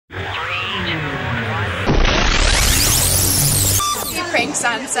pranks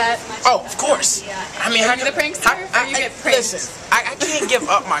on set? Oh, of course. I mean, Are you the prankster, or you get pranked? Listen, I can't give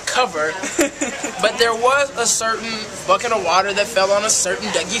up my cover, but there was a certain bucket of water that fell on a certain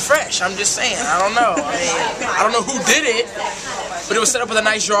Dougie Fresh. I'm just saying. I don't know. I mean, I don't know who did it, but it was set up with a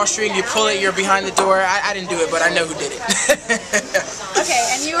nice drawstring. You pull it, you're behind the door. I didn't do it, but I know who did it. Okay,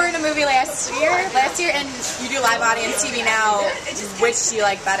 and you were in a movie last year, and you do live audience TV now. Which do you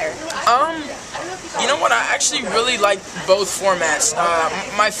like better? You know what? I actually really like both formats.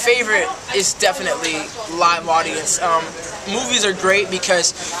 My favorite is definitely live audience. Movies are great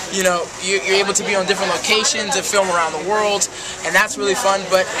because, you know, you're able to be on different locations and film around the world, and that's really fun.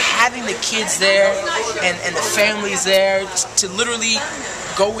 But having the kids there and the families there to literally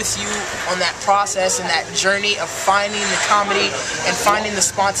go with you on that process and that journey of finding the comedy and finding the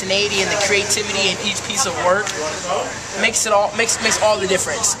spontaneity and the creativity in each piece of work makes all the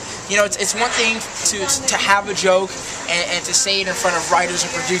difference. You know, it's one thing to have a joke and to say it in front of writers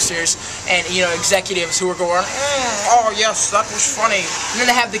and producers and, you know, executives who are going, oh yes, that was funny, and then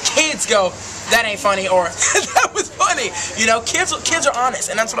to have the kids go, that ain't funny, or that was funny. You know, kids are honest,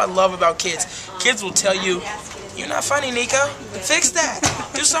 and that's what I love about kids. Kids will tell you, you're not funny, Nico. Fix that.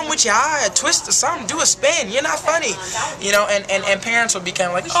 Do something with your eye, a twist or something. Do a spin. You're not funny. You know, and parents will be kind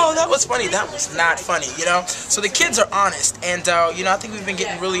of like, oh, that was funny. That was not funny, you know. So the kids are honest, and, you know, I think we've been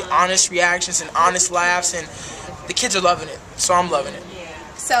getting really honest reactions and honest laughs, and the kids are loving it, so I'm loving it.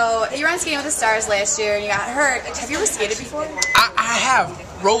 So, you were on Skating with the Stars last year, and you got hurt. Have you ever skated before? I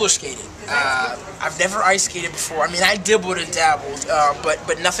have roller skated. I've never ice skated before. I mean, I dibbled and dabbled,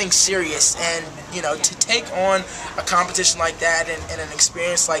 but nothing serious. And, you know, to take on a competition like that and an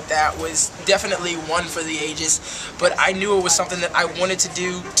experience like that was definitely one for the ages. But I knew it was something that I wanted to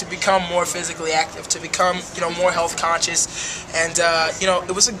do to become more physically active, to become, you know, more health conscious. And, you know,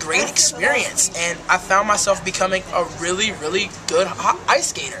 it was a great experience. And I found myself becoming a really, really good ice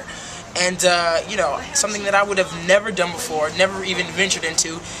skater. And, you know, something that I would have never done before, never even ventured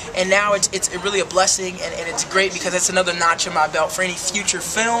into, and now it's really a blessing, and it's great because it's another notch in my belt for any future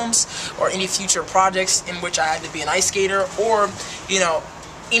films or any future projects in which I had to be an ice skater, or, you know,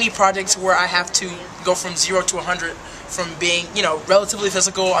 any projects where I have to go from 0 to 100 from being, you know, relatively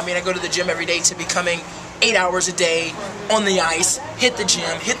physical. I mean, I go to the gym every day to becoming 8 hours a day on the ice, hit the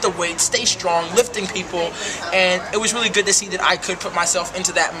gym, hit the weight, stay strong, lifting people, and it was really good to see that I could put myself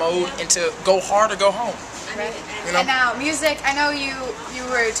into that mode and to go hard or go home. Right. You know? And now, music, I know you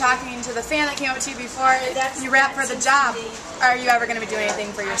were talking to the fan that came up to you before, you rap for the job. Are you ever going to be doing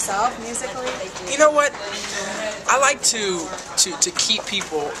anything for yourself musically? You know what? I like to keep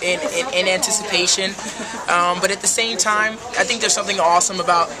people in anticipation, but at the same time, I think there's something awesome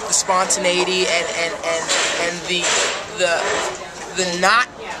about the spontaneity and the not.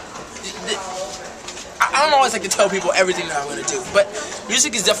 I don't always like to tell people everything that I'm going to do, but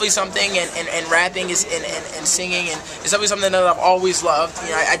music is definitely something, and rapping is and singing, and it's definitely something that I've always loved.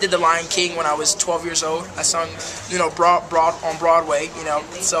 You know, I did The Lion King when I was 12 years old. I sung, you know, on Broadway, you know,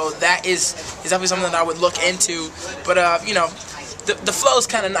 so that is definitely something that I would look into. But you know, the flow is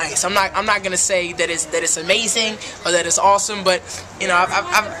kind of nice. I'm not gonna say that it's amazing or that it's awesome, but you know,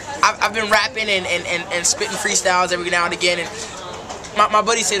 I've been rapping and spitting freestyles every now and again, and my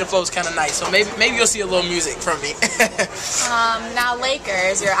buddies say the flow is kind of nice, so maybe you'll see a little music from me. Now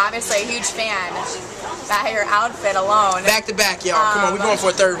Lakers, you're obviously a huge fan. By your outfit alone. Back to back, y'all. Come on, we're going for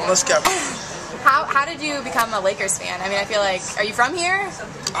a third one. Let's go. How did you become a Lakers fan? I mean, I feel like, are you from here?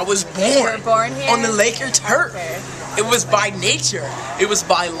 I was born. You were born here? On the Laker turf. Okay. It was by nature. It was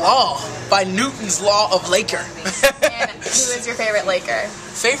by law. By Newton's law of Laker. And who is your favorite Laker?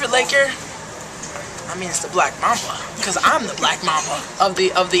 Favorite Laker? I mean, it's the Black Mamba, because I'm the Black Mamba of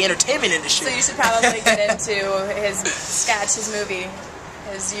the entertainment industry. So you should probably get into his sketch, his movie,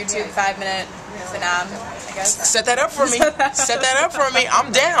 his YouTube 5-minute phenom, I guess. Set that up for me. Set that up for me.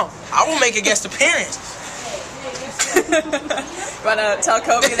 I'm down. I will make a guest appearance. You want to tell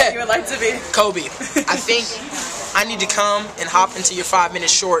Kobe that you would like to be? Kobe, I think I need to come and hop into your 5-minute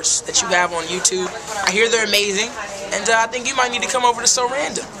shorts that you have on YouTube. I hear they're amazing, and I think you might need to come over to So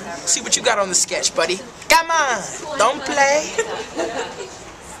Random. See what you got on the sketch, buddy. Come on, don't play.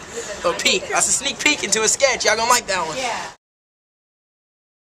 A peek. That's a sneak peek into a sketch. Y'all gonna like that one. Yeah.